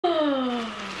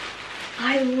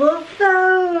love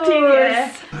those. Do you?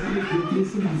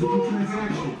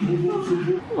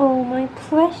 Oh, my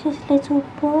precious little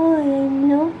boy, I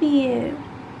love you.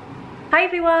 Hi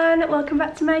everyone, welcome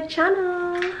back to my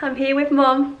channel. I'm here with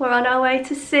Mum. We're on our way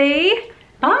to see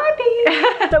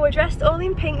Barbie. So we're dressed all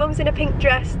in pink. Mum's in a pink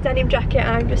dress, denim jacket.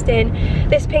 I'm just in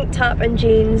this pink top and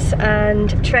jeans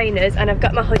and trainers, and I've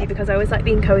got my hoodie because I always like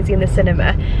being cozy in the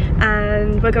cinema.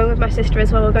 And we're going with my sister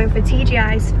as well. We're going for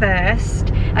TGI's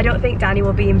first. I don't think Danny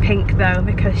will be in pink though,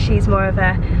 because she's more of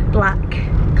a black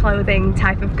clothing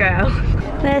type of girl.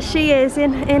 There she is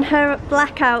in her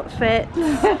black outfit.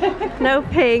 No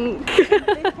pink.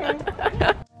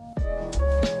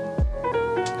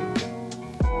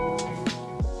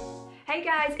 Hey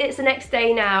guys, it's the next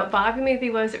day now. Barbie movie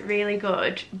was really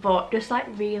good, but just like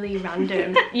really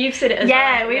random. You've said it as well.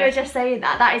 Yeah, we were just saying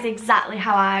that. That is exactly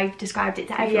how I've described it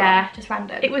to everyone. Yeah, just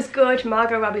random. It was good.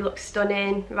 Margot Robbie looks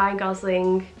stunning. Ryan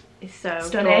Gosling is so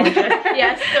stunning.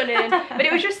 Yeah, stunning. But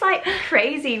it was just like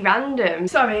crazy random.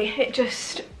 Sorry, it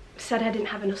just said I didn't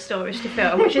have enough storage to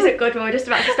film, which isn't good when we're just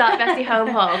about to start Bestie Home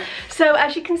Haul. So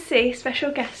as you can see,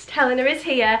 special guest Helena is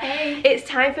here. Hey. It's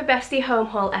time for Bestie Home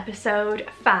Haul episode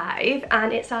 5,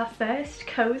 and it's our first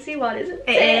cozy one, isn't it?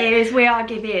 It is. We are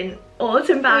giving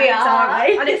autumn vibes, we are, aren't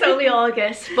we? and it's only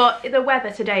August, but the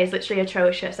weather today is literally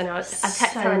atrocious. And I texted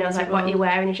Helena, I was like, what are you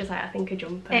wearing? And she's like, I think a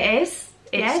jumper. It is.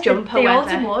 It's jumper the weather.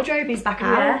 Autumn wardrobe is back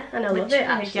out. Yeah, and I love it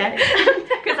actually,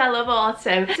 because I love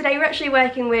autumn. Today we're actually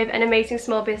working with an amazing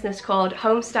small business called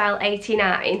Homestyle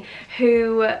 89,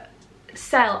 who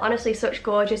sell honestly such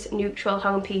gorgeous neutral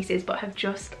home pieces, but have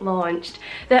just launched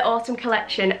their autumn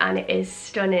collection and it is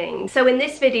stunning. So in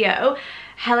this video,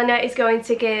 Helena is going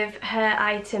to give her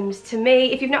items to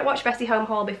me. If you've not watched Bestie Home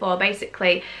Haul before,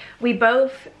 basically we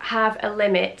both have a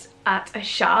limit at a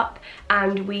shop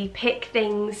and we pick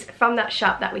things from that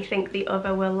shop that we think the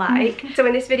other will like. So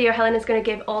in this video, Helena's going to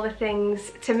give all the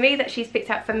things to me that she's picked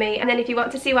out for me, and then if you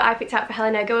want to see what I picked out for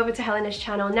Helena, go over to Helena's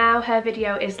channel now. Her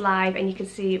video is live and you can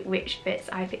see which bits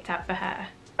I picked out for her.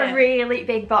 A really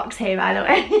big box here, by the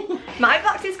way. My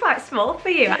box is quite small for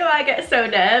you. Why do I get so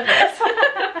nervous?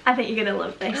 I think you're gonna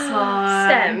love this one.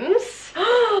 Stems.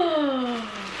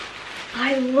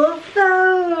 I love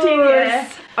those. Do you?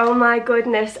 Oh my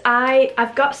goodness.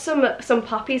 I've got some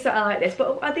poppies that are like this,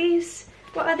 but are these?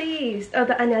 What are these? Oh,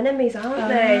 the anemones, aren't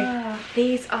they?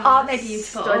 These are they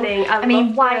beautiful? Stunning. I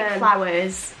mean, white them.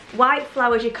 flowers. White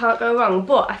flowers, you can't go wrong,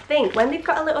 but I think when they've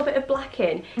got a little bit of black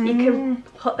in, you can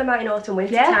put them out in autumn,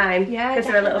 winter time, because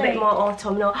they're a little bit more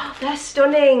autumnal. They're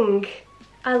stunning.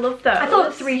 I love those. I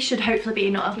thought 3 should hopefully be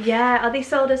enough. Yeah, are they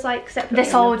sold as like separate? They're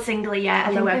sold singly, yeah,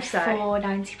 on the website.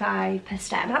 $4.95 per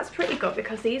stem. That's pretty good,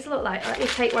 because these look like, let me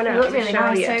take one They out look and really show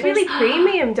nice. you. So Really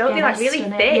premium, don't they? Like really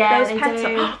stunning. thick. Yeah, those they petals.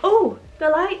 do. Oh,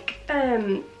 they're like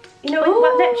you know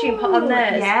what Neptune put on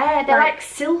theirs? Yeah, they're like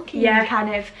silky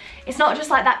kind of. It's not just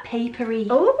like that papery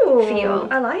feel.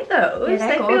 I like those. Yeah,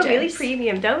 they gorgeous. feel really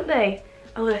premium, don't they?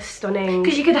 Oh, they're stunning.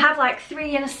 Because you could have like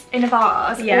 3 in a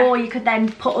vase, or you could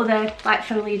then put other like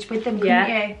foliage with them,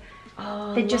 couldn't you?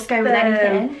 Oh, they'd just go with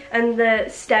anything. And the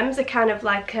stems are kind of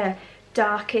like a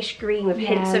darkish green with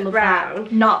hints of brown.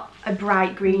 Not a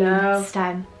bright green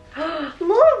stem.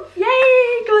 Love!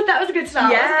 Yay! Good, that was a good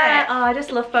start, wasn't it? Oh, I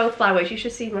just love both flowers. You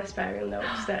should see my spare room though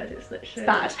upstairs. It's literally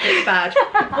bad. It's bad.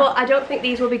 But I don't think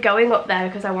these will be going up there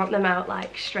because I want them out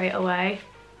like straight away.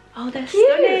 Oh, they're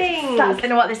stunning! I don't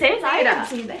know what this is. I haven't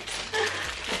seen this.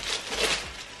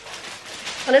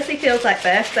 Honestly, feels like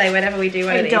birthday whenever we do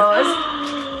one of these. It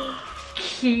does.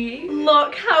 Cute.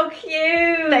 Look how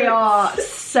cute! They are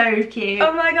so cute.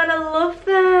 Oh my god, I love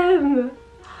them!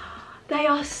 They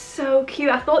are so cute.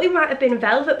 I thought they might have been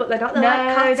velvet, but they're not. They're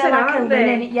like cotton, they're like aren't they?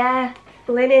 linen, yeah.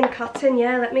 Linen, cotton,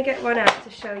 yeah. Let me get one out to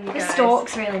show you guys. The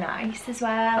stalk's really nice as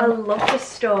well. I love the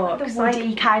stalks. The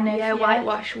woody kind of. Yeah,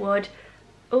 whitewash wood.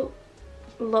 Oh,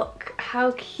 look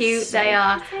how cute they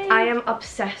are. I am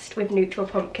obsessed with neutral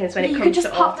pumpkins when it comes to autumn. You could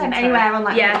just pop them anywhere on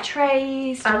like little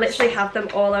trays. I literally have them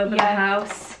all over the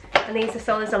house. And these are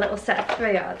sold as a little set of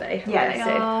 3, are they? Yeah, they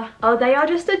are. Oh, they are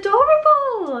just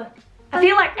adorable. I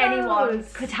feel like anyone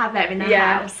could have them in their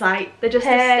house. Like, they're just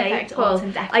a staple.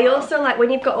 I also like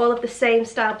when you've got all of the same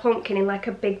style pumpkin in like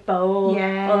a big bowl,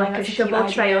 or like a shovel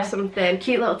tray or something.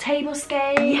 Cute little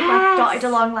tablescape, like dotted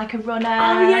along like a runner.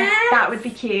 Oh yeah, that would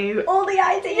be cute. All the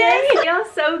ideas. They are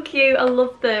so cute. I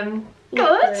love them.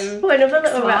 Good. Oh, another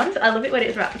little wrap. I love it when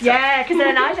it's wrapped. Yeah, because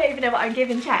then I don't even know what I'm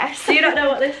giving Tess. Do you not know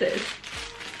what this is?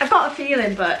 I've got a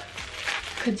feeling, but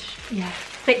could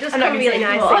It does come really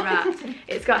nicely wrapped.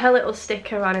 It's got her little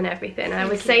sticker on and everything. I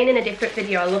was saying in a different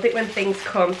video, I love it when things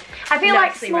come. I feel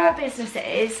like small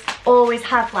businesses always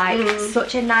have like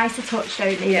such a nicer touch,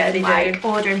 don't they? Yeah, they like do.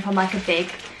 Ordering from like a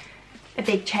big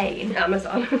chain.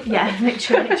 Amazon. Yeah,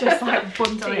 literally just like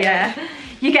bundle it. Yeah.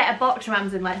 You get a box from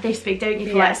Amazon like this big, don't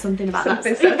you? For like something about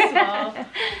something that. so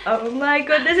small. Oh my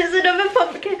goodness, it's another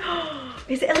pumpkin.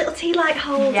 Is it a little tea light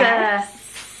holder?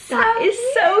 Yes. That is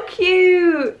so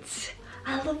cute.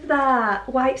 I love that.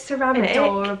 White ceramic.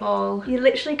 Adorable. You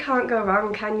literally can't go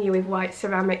wrong, can you, with white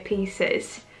ceramic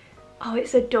pieces? Oh,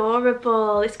 it's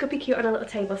adorable. This could be cute on a little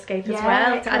tablescape as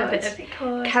well, to add a bit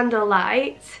of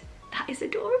candlelight. That is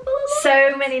adorable.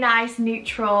 So many nice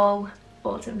neutral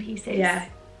autumn pieces. Yeah,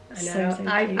 I know. So cute.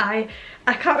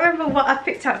 I can't remember what I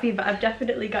picked out for you, but I've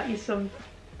definitely got you some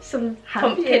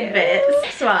pumpkin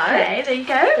bits. Okay, there you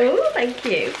go. Oh, thank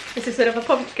you. This is sort of a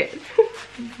pumpkin.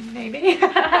 Maybe.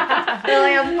 Well, I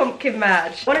am pumpkin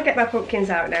mad. I want to get my pumpkins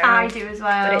out now. I do as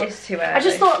well. But it is too early. I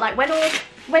just thought like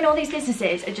when all these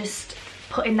businesses are just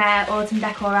putting their autumn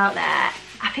decor out there,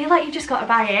 I feel like you've just got to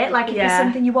buy it. Like if there's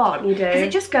something you want, you do. Because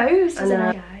it just goes, doesn't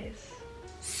it? Guys.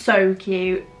 So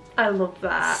cute. I love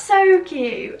that. So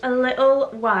cute. A little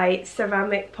white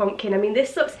ceramic pumpkin. I mean,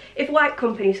 this looks, if White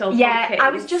Company sold pumpkins. Yeah, I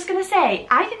was just going to say,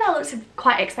 I think that looks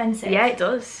quite expensive. Yeah, it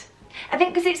does. I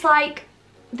think because it's like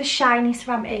the shiny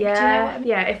ceramic. Yeah, do you know what I mean?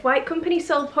 yeah. If White Company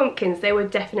sold pumpkins, they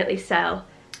would definitely sell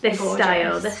this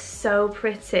style. They're so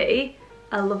pretty.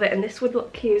 I love it, and this would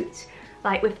look cute,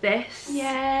 like with this.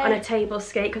 Yeah. On a table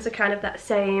scape, because they're kind of that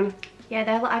same. Yeah,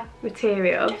 they're like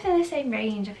material. I don't know if they're the same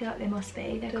range. I feel like they must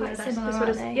be. They're quite similar,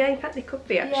 aren't they? Yeah, in fact, they could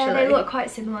be actually. Yeah, they look quite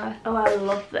similar. Oh, I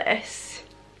love this.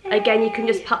 Yay, again, you can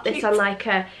just pop this on like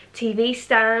a TV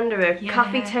stand or a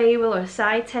coffee table or a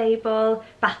side table,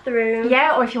 bathroom.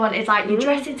 Yeah, or if you wanted like your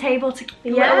dressing table to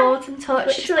little autumn touch.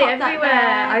 Literally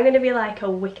everywhere. I'm going to be like a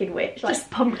wicked witch. Like,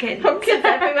 just pumpkins. Pumpkins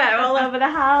everywhere, all over the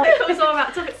house. It comes all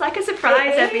wrapped up. It's like a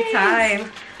surprise every time.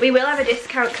 We will have a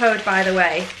discount code, by the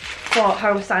way, for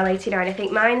Homestyle 89. I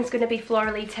think mine's going to be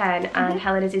Floralie 10 and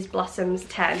Helena's is Blossoms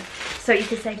 10. So you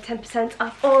can save 10%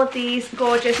 off all of these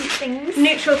gorgeous things,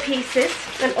 neutral pieces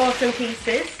and autumn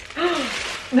pieces.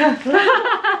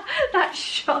 That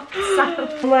shocked sound.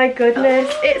 Oh my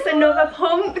goodness, it's another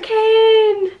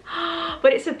pumpkin.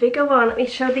 But it's a bigger one. Let me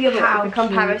show the other one for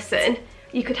comparison.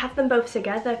 You could have them both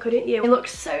together, couldn't you? It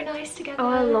looks so nice together. Oh,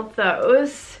 I love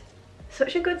those.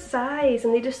 Such a good size,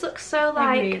 and they just look so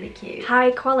like really cute,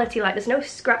 high quality. Like there's no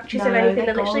scratches or anything.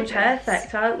 They're literally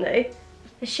perfect, aren't they?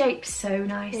 The shape's so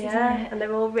nice, isn't it? And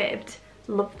they're all ribbed.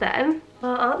 Love them.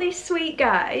 Oh, aren't these sweet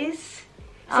guys? See,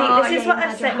 Oh, this is what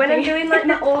I said when I'm doing like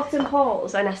my autumn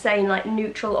hauls and I'm saying like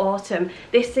neutral autumn.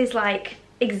 This is like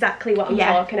exactly what I'm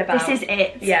talking about. This is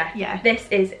it. Yeah. This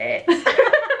is it.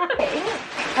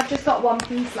 I've just got one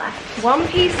piece left. One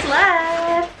piece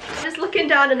left. Just looking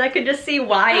down and I could just see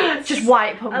white. Just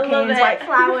white pumpkins, white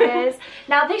flowers.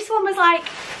 Now this one was like,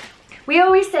 we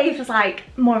always say it was like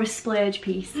more of a splurge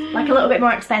piece, like a little bit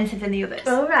more expensive than the others.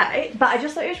 All right. But I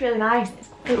just thought it was really nice.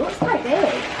 It looks quite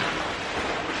big.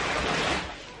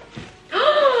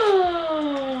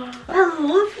 I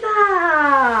love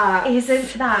that.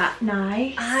 Isn't that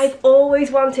nice? I've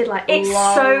always wanted like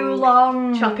so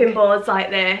long chopping boards like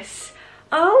this.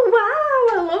 Oh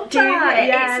wow, I love that.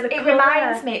 Yeah, it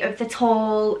reminds me of the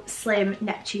tall, slim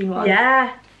Neptune one.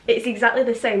 Yeah, it's exactly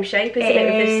the same shape, isn't it?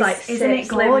 With this, like, isn't it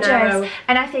gorgeous?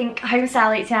 And I think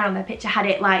Homestyle 89 on their picture had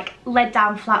it like laid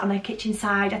down flat on their kitchen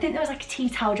side. I think there was like a tea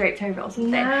towel draped over it or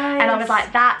something. Nice. And I was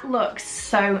like, that looks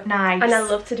so nice. And I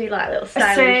love to do like little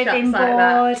styling shots like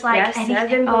that. Like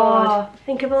serving board.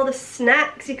 Think of all the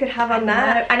snacks you could have on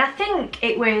that. And I think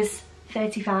it was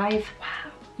 35. Wow.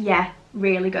 Yeah.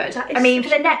 Really good. I mean, for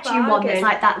the Neptune one that's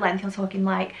like that length, you're talking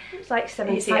like it's like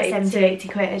 70, it's like 70, 80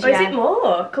 quid. Or is it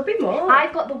more? Could be more.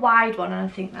 I've got the wide one and I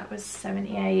think that was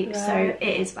 78, so it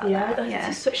is about that. Yeah,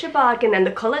 it's such a bargain, and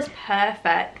the colour's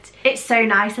perfect. It's so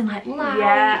nice and like light.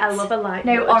 Yeah, I love a light.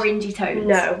 No orangey tones.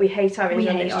 No, we hate orange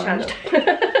on this channel.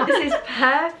 This is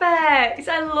perfect.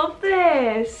 I love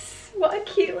this. What a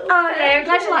cute little Oh yeah, I'm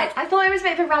glad you liked it. I thought it was a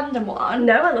bit of a random one.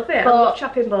 No, I love it. I love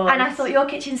chopping boards. And I thought your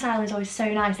kitchen style is always so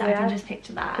nice that I can just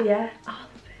picture that. Yeah. Oh, I love it.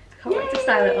 I can't wait to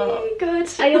style it up. Good.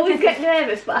 I always get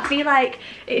nervous, but I feel like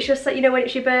it's just like, you know, when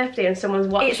it's your birthday and someone's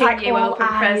watching like you open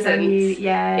presents.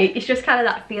 Yeah. It's just kind of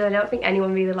that feeling. I don't think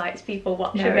anyone really likes people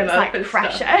watching them open like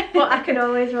pressure. Stuff. But I can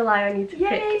always rely on you to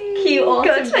pick cute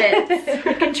autumn bits.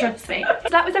 You can trust me. So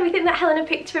that was everything that Helena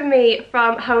picked for me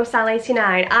from Homestyle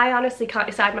 89. I honestly can't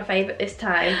decide my favourite this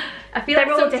time. I feel like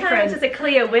sometimes there's a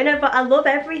clear winner, but I love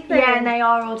everything. Yeah, and they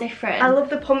are all different. I love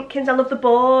the pumpkins, I love the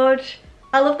board.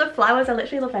 I love the flowers, I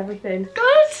literally love everything.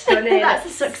 Good. Stunning. That's a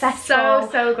successful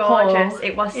so gorgeous. haul,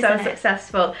 it was so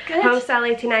successful. Good. Homestyle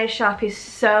 89 shop is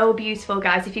so beautiful,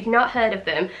 guys. If you've not heard of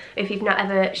them, if you've not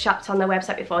ever shopped on their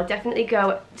website before, definitely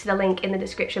go to the link in the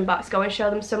description box. Go and show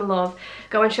them some love.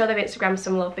 Go and show their Instagram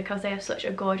some love, because they have such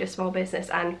a gorgeous small business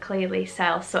and clearly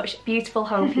sell such beautiful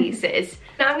home pieces.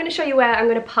 Now I'm going to show you where I'm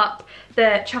going to pop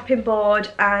the chopping board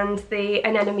and the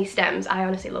anemone stems. I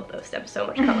honestly love those stems so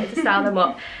much, I can't wait to style them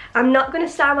up. I'm not going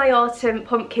to style my autumn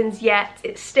pumpkins yet,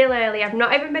 it's still early. I've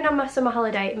not even been on my summer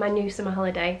holiday, my new summer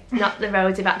holiday, not the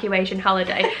roads evacuation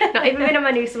holiday. Not even been on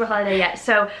my new summer holiday yet.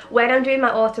 So when I'm doing my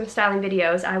autumn styling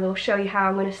videos, I will show you how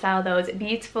I'm going to style those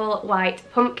beautiful white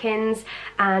pumpkins,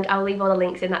 and I'll leave all the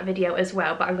links in that video as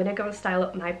well. But I'm going to go and style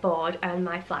up my board and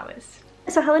my flowers.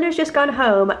 So Helena's just gone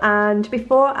home, and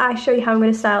before I show you how I'm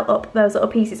going to style up those little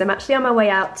pieces, I'm actually on my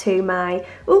way out to my...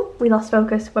 Oh, we lost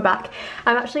focus, we're back.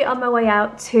 I'm actually on my way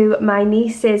out to my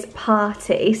niece's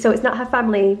party. So it's not her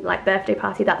family, like, birthday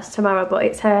party, that's tomorrow, but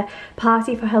it's her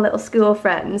party for her little school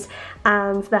friends.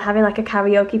 And they're having like a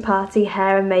karaoke party,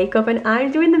 hair and makeup, and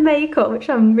I'm doing the makeup,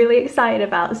 which I'm really excited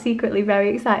about, secretly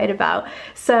very excited about.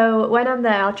 So when I'm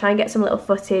there, I'll try and get some little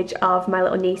footage of my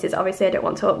little nieces. Obviously I don't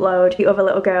want to upload the other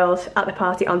little girls at the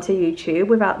party onto YouTube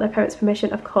without their parents'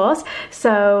 permission, of course.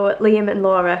 So Liam and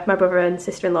Laura, my brother and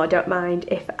sister-in-law, don't mind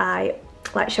if I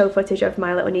like show footage of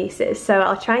my little nieces. So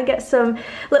I'll try and get some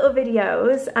little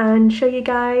videos and show you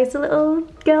guys the little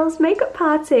girls' makeup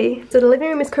party. So the living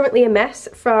room is currently a mess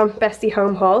from Bestie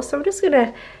Home Haul, so I'm just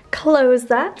gonna close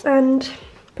that and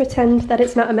pretend that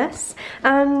it's not a mess,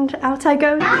 and out I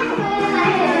go.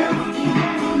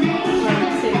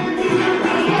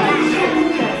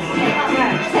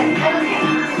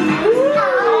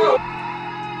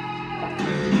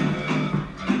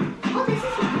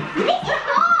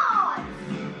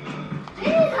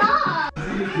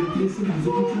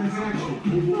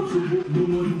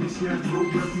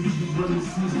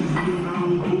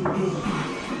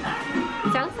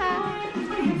 Salsa,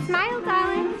 smile,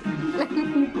 darling.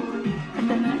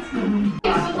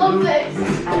 I love this.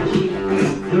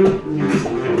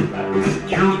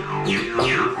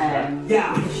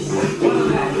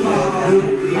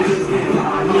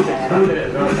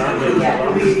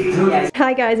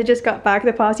 Hi guys, I just got back.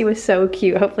 The party was so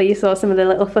cute. Hopefully you saw some of the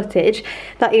little footage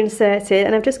that you inserted,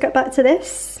 and I've just got back to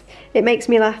this. It makes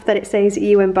me laugh that it says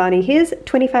you and Bonnie. Here's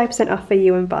 25% off for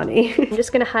you and Bonnie. I'm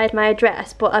just going to hide my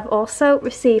address, but I've also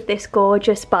received this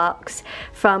gorgeous box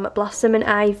from Blossom and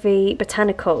Ivy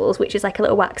Botanicals, which is like a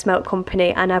little wax melt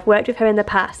company, and I've worked with her in the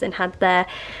past and had their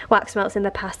wax melts in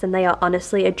the past, and they are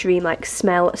honestly a dream. Like,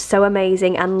 smell so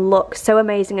amazing and look so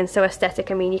amazing and so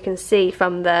aesthetic. I mean, you can see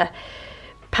from the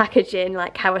packaging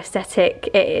like how aesthetic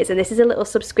it is, and this is a little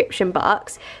subscription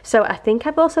box, so I think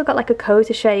I've also got like a code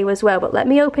to show you as well, but let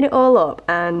me open it all up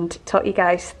and talk you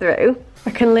guys through.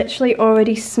 I can literally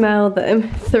already smell them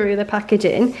through the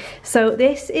packaging. So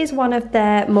this is one of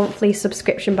their monthly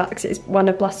subscription boxes, one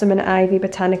of Blossom and Ivy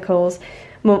Botanicals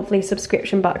monthly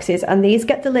subscription boxes, and these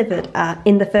get delivered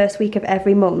in the first week of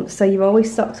every month, so you're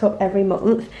always stocked up every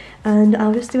month. And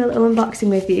I'll just do a little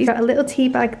unboxing with you. Got a little tea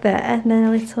bag there, and then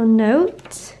a little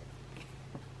note.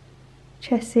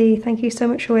 Jessie, thank you so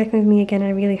much for working with me again. I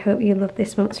really hope you love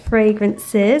this month's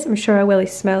fragrances. I'm sure I will. It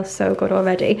smells so good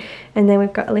already. And then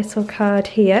we've got a little card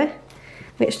here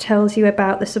which tells you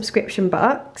about the subscription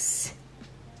box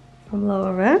from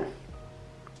Laura.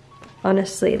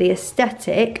 Honestly, the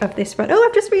aesthetic of this brand. Oh,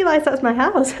 I've just realised that's my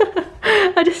house.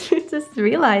 I just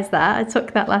realised that. I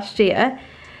took that last year.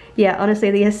 Yeah,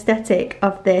 honestly, the aesthetic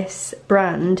of this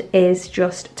brand is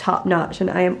just top notch,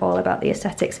 and I am all about the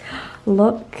aesthetics.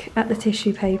 Look at the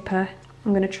tissue paper.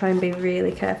 I'm going to try and be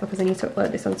really careful because I need to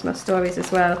upload this onto my stories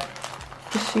as well.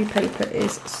 Tissue paper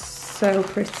is so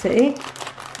pretty.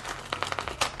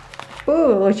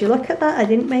 Oh, would you look at that? I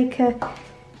didn't make a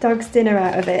dog's dinner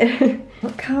out of it.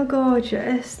 Look how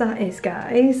gorgeous that is,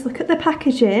 guys. Look at the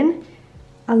packaging.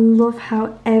 I love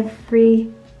how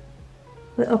every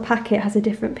little packet has a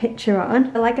different picture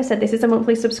on. Like I said, this is a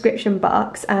monthly subscription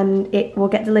box, and it will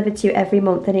get delivered to you every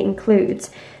month, and it includes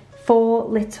 4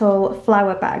 little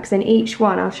flower bags, and each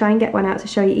one, I'll try and get one out to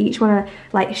show you, each one are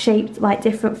like shaped like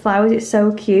different flowers. It's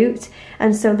so cute.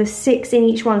 And so there's 6 in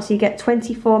each one, so you get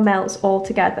 24 melts all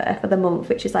together for the month,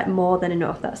 which is like more than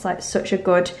enough. That's like such a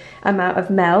good amount of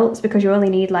melts, because you only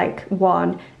need like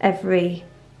one every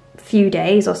few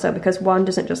days or so, because one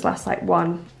doesn't just last like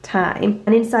one time.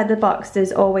 And inside the box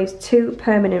there's always 2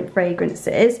 permanent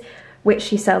fragrances which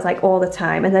she sells like all the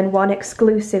time, and then one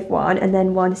exclusive one, and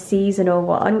then one seasonal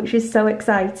one, which is so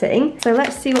exciting. So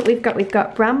let's see what we've got. We've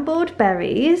got brambled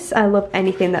berries. I love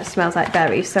anything that smells like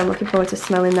berries, so I'm looking forward to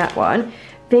smelling that one.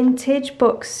 Vintage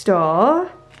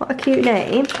bookstore. What a cute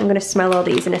name. I'm going to smell all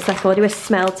these in a second. We'll do a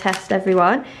smell test,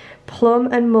 everyone. Plum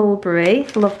and mulberry,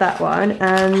 love that one.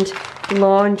 And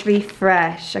laundry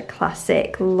fresh, a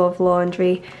classic. Love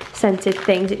laundry scented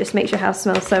things. It just makes your house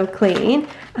smell so clean.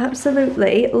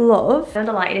 Absolutely love. And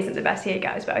the lighting isn't the best here,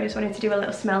 guys, but I just wanted to do a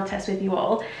little smell test with you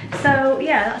all. So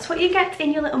yeah, that's what you get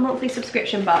in your little monthly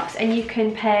subscription box, and you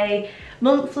can pay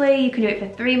monthly. You can do it for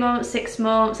 3 months, 6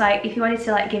 months. Like if you wanted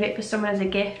to like give it for someone as a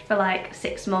gift for like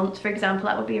 6 months, for example,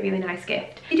 that would be a really nice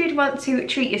gift. If you did want to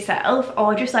treat yourself,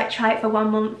 or just like try it for 1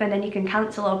 month and then you can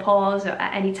cancel or pause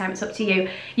at any time, it's up to you.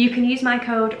 You can use my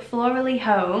code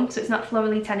floraliehome, so it's not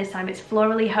florally tennis time, it's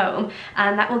floraliehome,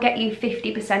 and that will get you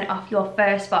 50% off your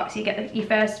first box. You get your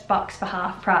first box for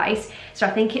half price, so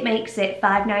I think it makes it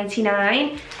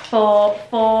 $5.99 for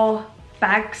 4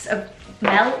 bags of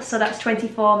melts, so that's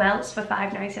 24 melts for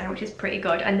 $5.99, which is pretty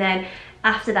good. And then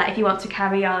after that, if you want to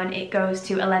carry on, it goes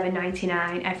to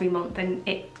 $11.99 every month, and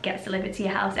it gets delivered to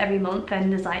your house every month,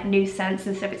 and there's like new scents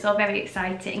and stuff. It's all very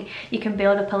exciting. You can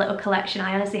build up a little collection.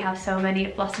 I honestly have so many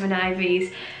of Blossom and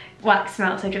Ivy's wax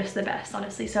melts, are just the best,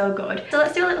 honestly, so good. So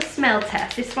let's do a little smell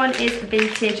test. This one is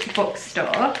Vintage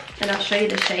Bookstore, and I'll show you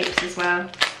the shapes as well.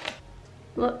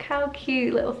 Look how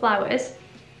cute, little flowers.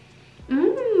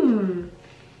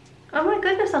 Oh my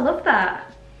goodness, I love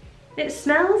that. It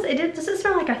smells, it doesn't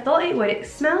smell like I thought it would. It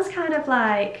smells kind of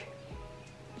like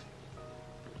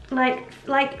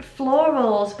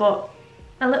florals, but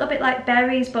a little bit like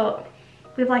berries, but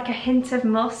with like a hint of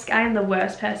musk. I am the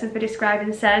worst person for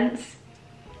describing scents.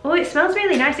 Oh, it smells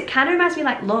really nice. It kind of reminds me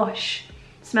like Lush.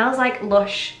 It smells like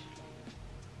Lush.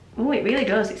 Oh, it really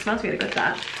does. It smells really good,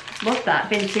 that. Love that.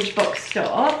 Vintage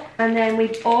Bookstore. And then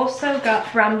we've also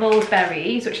got brambled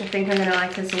berries, which I think I'm gonna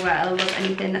like as well. I love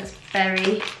anything that's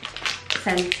berry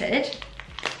scented.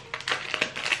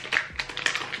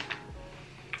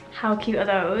 How cute are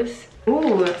those?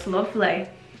 Ooh, that's lovely.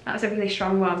 That was a really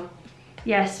strong one.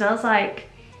 Yeah, smells like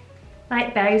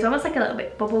berries, almost like a little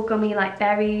bit bubblegummy, like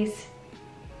berries.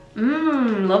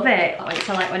 Love it. I'll wait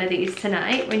to light one of these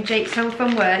tonight when Jake's home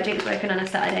from work. Jake's working on a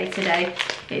Saturday today.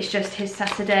 It's just his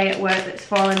Saturday at work that's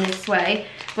fallen this way.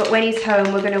 But when he's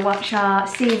home, we're going to watch our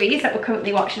series that we're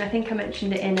currently watching. I think I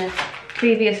mentioned it in a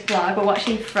previous vlog. We're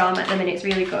watching From at the minute. It's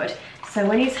really good. So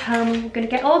when he's home, we're going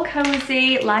to get all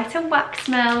cozy, light and wax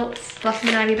melts.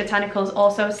 Blossom Ivy Botanicals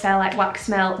also sell like wax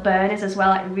melt burners as well,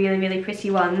 like really, really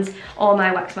pretty ones. All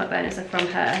my wax melt burners are from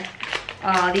her.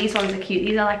 Oh, these ones are cute.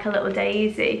 These are like a little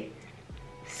daisy.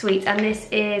 Sweet. And this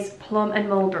is plum and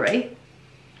mulberry.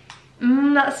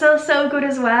 That smells so good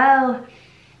as well.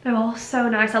 They're all so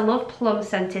nice. I love plum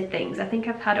scented things. I think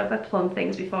I've had other plum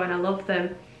things before and I love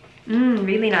them.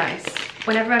 Really nice.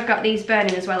 Whenever I've got these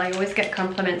burning as well, I always get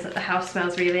compliments that the house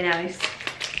smells really nice.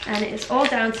 And it's all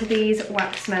down to these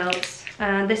wax melts.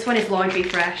 And this one is laundry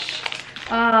fresh.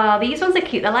 Oh, these ones are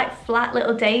cute. They're like flat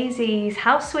little daisies.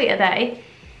 How sweet are they?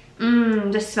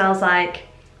 Just smells like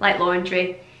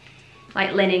laundry,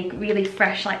 like linen, really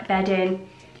fresh, like bedding.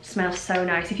 Smells so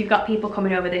nice. If you've got people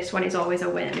coming over, this one is always a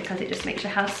winner because it just makes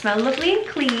your house smell lovely and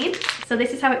clean. So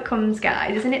this is how it comes,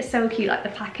 guys. Isn't it so cute? Like the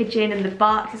packaging and the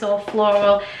box is all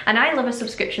floral. And I love a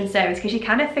subscription service because you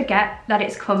kind of forget that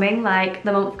it's coming. Like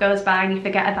the month goes by and you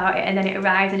forget about it, and then it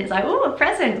arrives and it's like, oh, a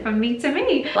present from me to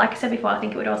me. Like I said before, I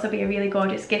think it would also be a really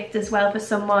gorgeous gift as well for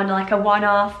someone, like a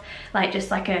one-off, like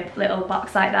just like a little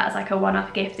box like that as like a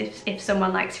one-off gift if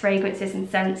someone likes fragrances and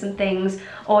scents and things.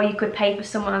 Or you could pay for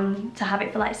someone to have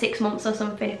it for like 6 months or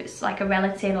something if it's like a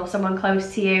relative or someone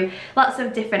close to you. Lots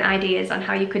of different ideas on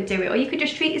how you could do it, or you could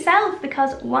just treat yourself,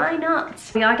 because why not?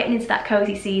 We are getting into that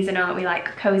cozy season, aren't we? Like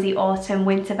cozy autumn,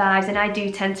 winter vibes, and I do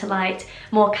tend to light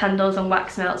more candles and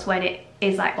wax melts when it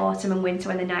is like autumn and winter,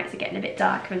 when the nights are getting a bit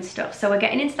darker and stuff. So we're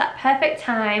getting into that perfect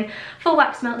time for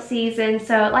wax melt season.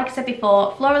 So like I said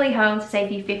before, floraliehome to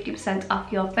save you 50%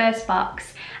 off your first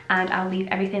box, and I'll leave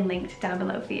everything linked down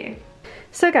below for you.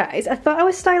 So guys, I thought I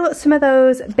would style up some of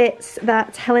those bits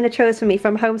that Helena chose for me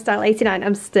from Homestyle 89.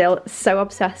 I'm still so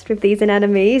obsessed with these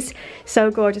anemones.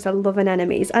 So gorgeous, I love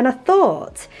anemones. And I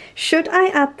thought, should I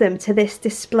add them to this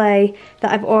display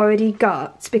that I've already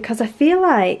got? Because I feel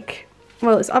like,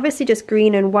 well, it's obviously just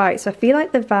green and white, so I feel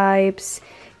like the vibes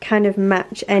kind of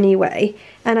match anyway.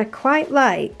 And I quite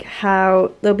like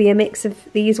how there'll be a mix of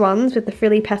these ones with the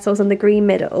frilly petals and the green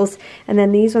middles, and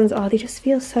then these ones, oh, they just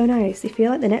feel so nice. They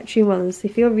feel like the Neptune ones. They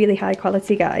feel really high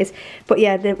quality, guys. But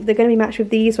yeah, they're going to be matched with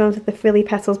these ones with the frilly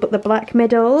petals but the black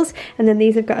middles, and then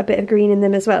these have got a bit of green in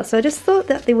them as well. So I just thought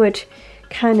that they would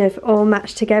kind of all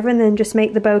match together and then just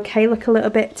make the bouquet look a little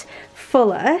bit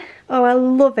fuller. Oh, I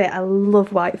love it. I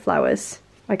love white flowers.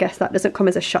 I guess that doesn't come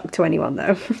as a shock to anyone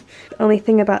though. The only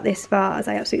thing about this vase,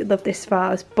 I absolutely love this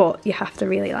vase, but you have to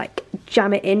really like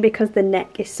jam it in because the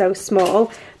neck is so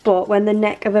small. But when the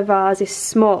neck of a vase is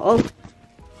small,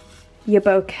 your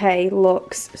bouquet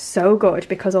looks so good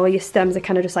because all your stems are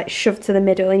kind of just like shoved to the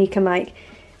middle, and you can like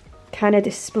kind of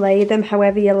display them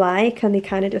however you like, and they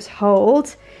kind of just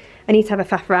hold. I need to have a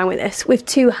faff around with this. With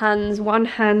two hands,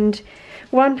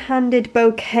 one-handed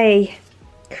bouquet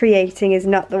creating is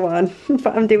not the one,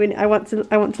 but I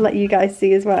want to let you guys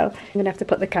see as well. I'm gonna have to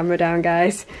put the camera down,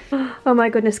 guys. Oh my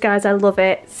goodness, guys, I love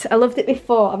it. I loved it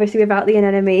before, obviously without the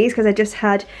anemones, because I just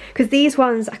had, because these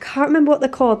ones, I can't remember what they're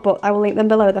called, but I will link them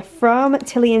below. They're from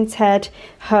Tilly and Ted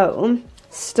Home.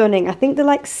 Stunning. I think they're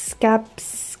like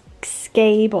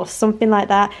Scabe or something like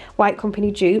that. White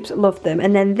Company dupes, love them.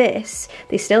 And then this,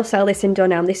 they still sell this in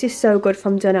Dunelm. This is so good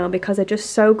from Dunelm because they're just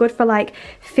so good for like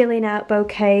filling out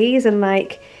bouquets, and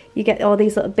like you get all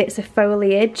these little bits of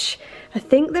foliage. I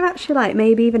think they're actually like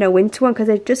maybe even a winter one because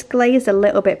they've just glazed a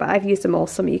little bit, but I've used them all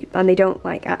summer and they don't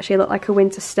like actually look like a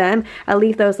winter stem. I'll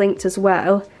leave those linked as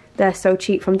well. They're so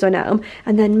cheap from Dunelm.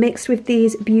 And then mixed with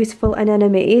these beautiful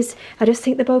anemones, I just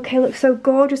think the bouquet looks so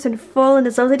gorgeous and full, and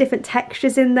there's loads of different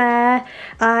textures in there.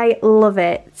 I love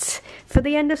it. For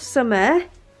the end of summer,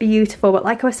 beautiful. But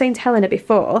like I was saying to Helena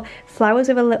before, flowers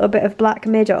with a little bit of black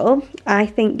middle, I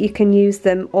think you can use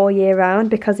them all year round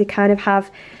because they kind of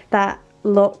have that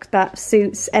look that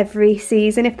suits every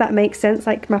season, if that makes sense.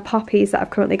 Like my poppies that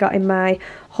I've currently got in my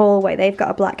hallway, they've got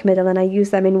a black middle and I use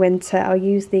them in winter. I'll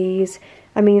use these.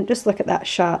 I mean, just look at that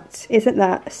shot. Isn't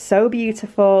that so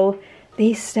beautiful?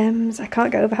 These stems, I can't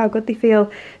get over how good they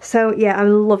feel. So yeah,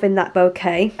 I'm loving that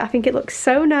bouquet. I think it looks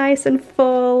so nice and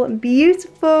full and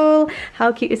beautiful.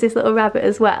 How cute is this little rabbit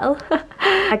as well?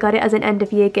 I got it as an end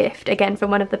of year gift, again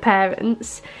from one of the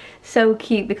parents. So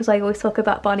cute because I always talk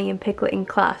about Bonnie and Piglet in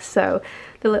class, so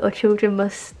the little children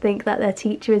must think that their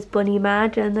teacher is bunny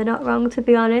mad, and they're not wrong, to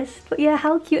be honest. But yeah,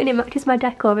 how cute, and it matches my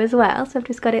decor as well, so I've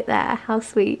just got it there. How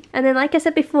sweet. And then like I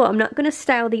said before, I'm not going to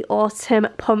style the autumn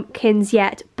pumpkins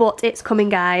yet, but it's coming,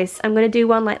 guys. I'm going to do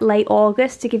one like late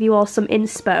August to give you all some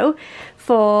inspo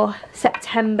for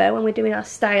September when we're doing our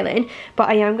styling. But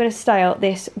I am going to style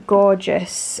this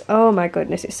gorgeous, oh my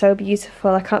goodness, it's so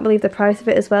beautiful. I can't believe the price of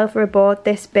it as well for a board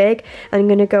this big. I'm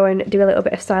going to go and do a little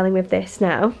bit of styling with this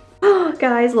now. Oh,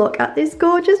 guys, look at this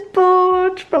gorgeous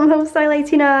board from Homestyle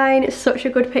 89. It's such a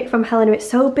good pick from Helena. It's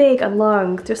so big and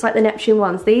long, just like the Neptune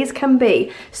ones. These can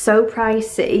be so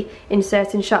pricey in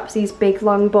certain shops, these big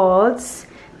long boards.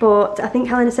 But I think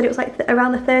Helena said it was like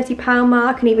around the £30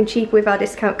 mark, and even cheaper with our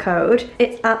discount code.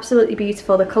 It's absolutely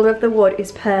beautiful. The colour of the wood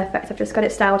is perfect. I've just got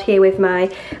it styled here with my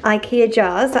IKEA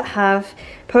jars that have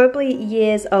probably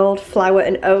years old flour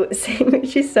and oats in,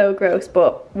 which is so gross,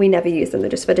 but we never use them. They're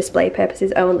just for display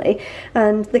purposes only.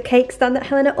 And the cake stand that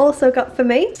Helena also got for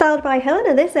me, styled by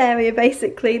Helena, this area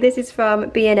basically. This is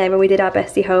from B&M, and we did our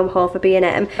Bestie Home Haul for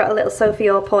B&M. Got a little Sophie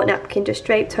Allport napkin just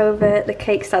draped over the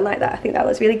cake stand like that. I think that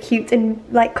was really cute and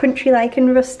like country-like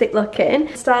and rustic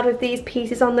looking. Started with these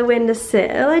pieces on the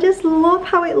windowsill. I just love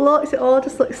how it looks. It all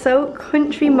just looks so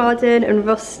country modern and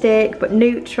rustic but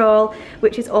neutral,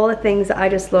 which is all the things that I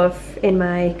just love in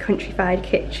my countrified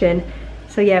kitchen.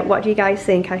 So yeah, what do you guys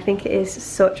think? I think it is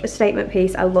such a statement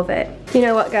piece. I love it. You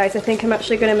know what, guys, I think I'm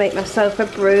actually going to make myself a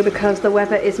brew because the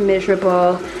weather is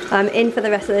miserable. I'm in for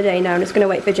the rest of the day now. I'm just going to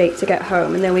wait for Jake to get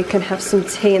home and then we can have some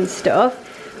tea and stuff.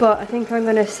 But I think I'm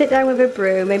going to sit down with a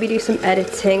brew, maybe do some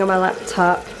editing on my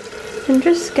laptop and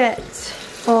just get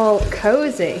all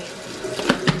cozy.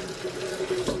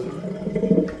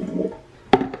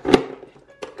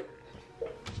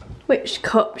 Which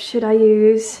cup should I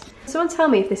use? Someone tell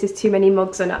me if this is too many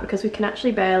mugs or not, because we can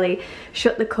actually barely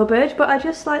shut the cupboard, but I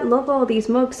just like love all these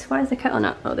mugs. Why is the kettle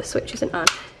not? Oh, the switch isn't on.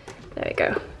 There we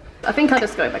go. I think I'll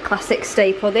just go with a classic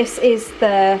staple. This is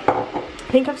the,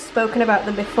 I think I've spoken about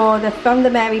them before. They're from the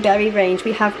Mary Berry range.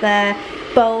 We have their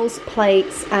bowls,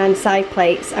 plates and side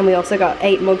plates, and we also got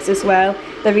 8 mugs as well.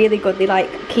 They're really good. They like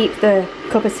keep the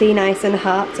cup of tea nice and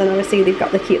hot, and obviously they've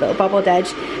got the cute little bobbled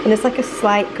edge, and there's like a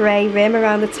slight grey rim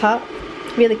around the top.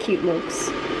 Really cute mugs.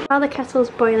 While the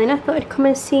kettle's boiling, I thought I'd come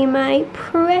and see my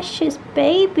precious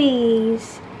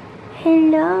babies.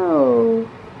 Hello.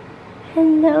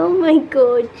 Hello, my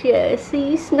gorgeous. Are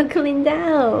you snuggling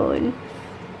down?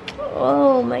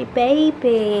 Oh, my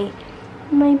baby.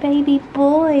 My baby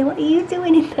boy. What are you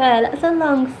doing in there? That's a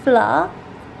long fluff.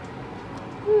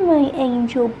 My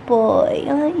angel boy,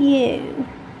 aren't you?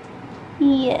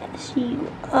 Yes,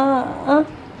 you are.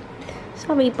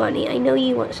 Sorry, Bunny. I know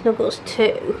you want snuggles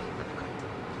too.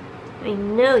 I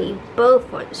know you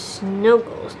both want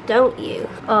snuggles, don't you?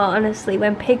 Oh, honestly,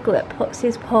 when Piglet puts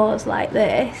his paws like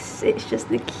this, it's just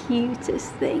the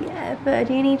cutest thing ever.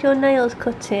 Do you need your nails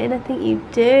cutting? I think you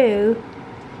do.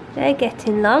 They're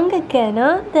getting long again,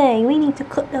 aren't they? We need to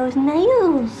cut those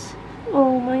nails.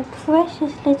 Oh, my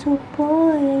precious little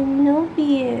boy, I love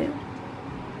you.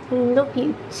 I love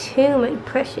you too, my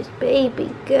precious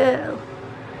baby girl.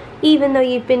 Even though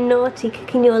you've been naughty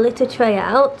kicking your litter tray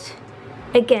out.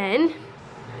 Again.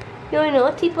 You're a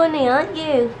naughty bunny, aren't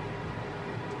you?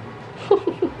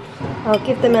 I'll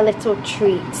give them a little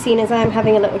treat. Seeing as I'm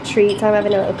having a little treat, I'm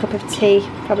having a little cup of tea,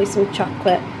 probably some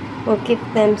chocolate. We'll give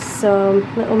them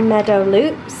some little meadow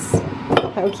loops.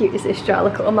 How cute is this jar?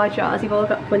 Look at all my jars, you've all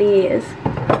got funny ears.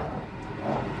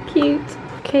 Cute.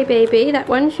 Okay, baby, that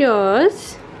one's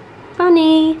yours.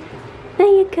 Bunny, there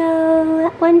you go,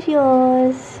 that one's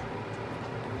yours.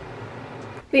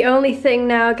 The only thing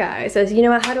now, guys, is, you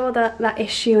know, I had all that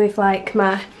issue with like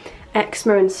my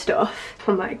eczema and stuff.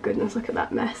 Oh my goodness, look at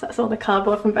that mess. That's all the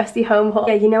cardboard from Bestie Home Haul.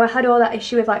 Yeah, you know, I had all that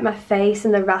issue with like my face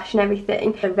and the rash and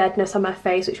everything. The redness on my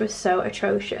face, which was so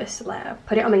atrocious. Like, I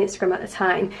put it on my Instagram at the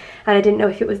time and I didn't know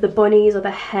if it was the bunnies or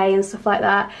the hay and stuff like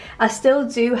that. I still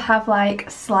do have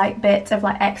like slight bits of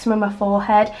like eczema on my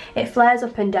forehead. It flares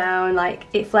up and down, like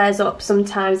it flares up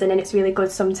sometimes and then it's really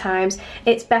good sometimes.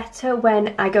 It's better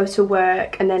when I go to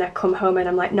work and then I come home and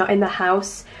I'm like not in the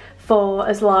house for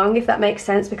as long, if that makes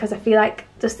sense, because I feel like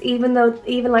just even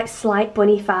like slight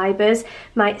bunny fibres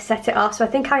might set it off. So I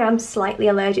think I am slightly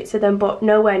allergic to them, but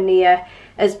nowhere near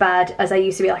as bad as I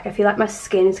used to be. Like, I feel like my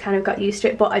skin's kind of got used to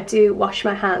it, but I do wash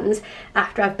my hands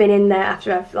after I've been in there,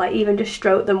 after I've like even just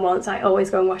stroked them once. I always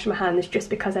go and wash my hands just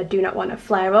because I do not want to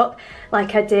flare up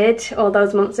like I did all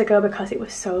those months ago, because it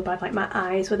was so bad. Like, my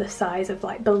eyes were the size of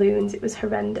like balloons. It was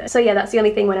horrendous. So yeah, that's the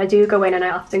only thing when I do go in, and I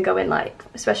often go in like,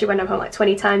 especially when I'm home, like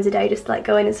 20 times a day, just to like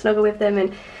go in and snuggle with them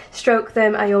and stroke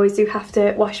them. I always do have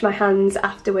to wash my hands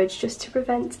afterwards just to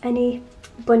prevent any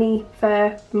bunny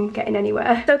fur from getting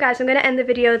anywhere. So guys, I'm going to end the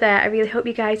video there. I really hope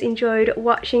you guys enjoyed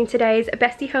watching today's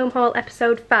Bestie Home Haul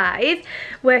episode 5,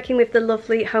 working with the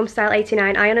lovely Homestyle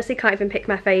 89. I honestly can't even pick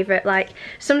my favourite. Like,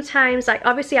 sometimes, like,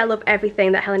 obviously I love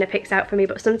everything that Helena picks out for me,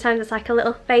 but sometimes it's like a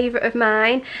little favourite of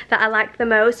mine that I like the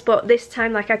most. But this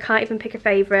time, like, I can't even pick a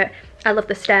favourite. I love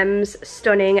the stems,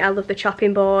 stunning. I love the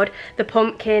chopping board, the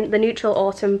pumpkin, the neutral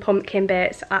autumn pumpkin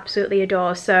bits, absolutely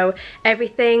adore. So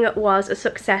everything was a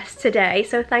success today.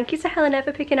 So thank you to Helena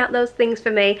for picking out those things for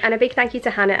me, and a big thank you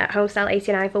to Hannah at Homestyle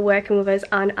 89 for working with us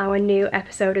on our new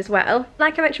episode as well.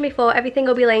 Like I mentioned before, everything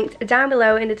will be linked down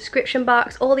below in the description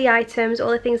box. All the items,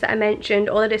 all the things that I mentioned,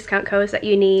 all the discount codes that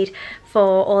you need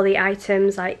for all the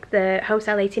items, like the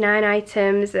Homestyle 89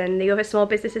 items and the other small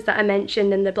businesses that I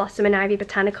mentioned, and the Blossom Ivy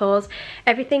Botanicals.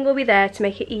 Everything will be there to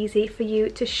make it easy for you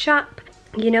to shop.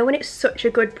 You know when it's such a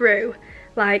good brew?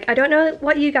 Like, I don't know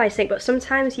what you guys think, but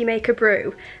sometimes you make a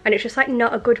brew and it's just like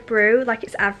not a good brew, like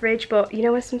it's average, but you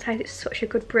know when sometimes it's such a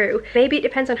good brew? Maybe it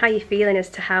depends on how you're feeling as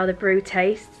to how the brew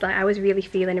tastes. Like, I was really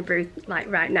feeling a brew like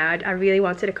right now. I really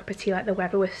wanted a cup of tea, like the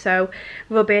weather was so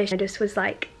rubbish. I just was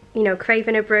like, you know,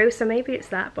 craving a brew, so maybe it's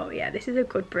that. But yeah, this is a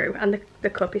good brew, and the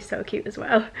cup is so cute as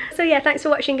well. So yeah, thanks for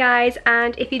watching guys,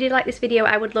 and if you did like this video,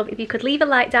 I would love if you could leave a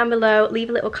like down below, leave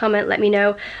a little comment, let me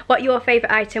know what your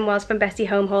favourite item was from Bestie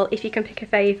Home Haul, if you can pick a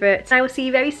favourite. I will see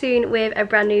you very soon with a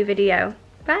brand new video.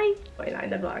 Bye! Wait, not in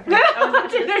the vlog. I was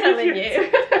actually just telling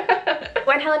you.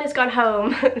 When Helena's gone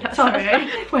home. Sorry.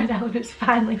 When Helena's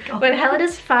finally gone. When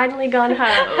Helena's finally gone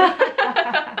home.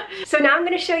 So now I'm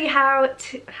going to show you how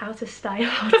to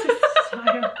style.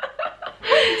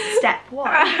 Step 1.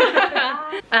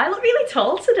 I look really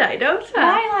tall today, don't I?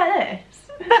 Why like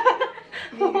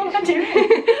this? What am I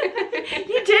doing?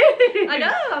 You do. I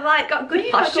know. I've like got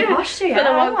good posture, yeah, for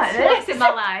the once like in my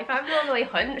life. I'm normally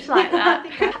hunched like that.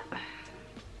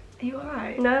 Are you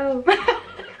alright? No.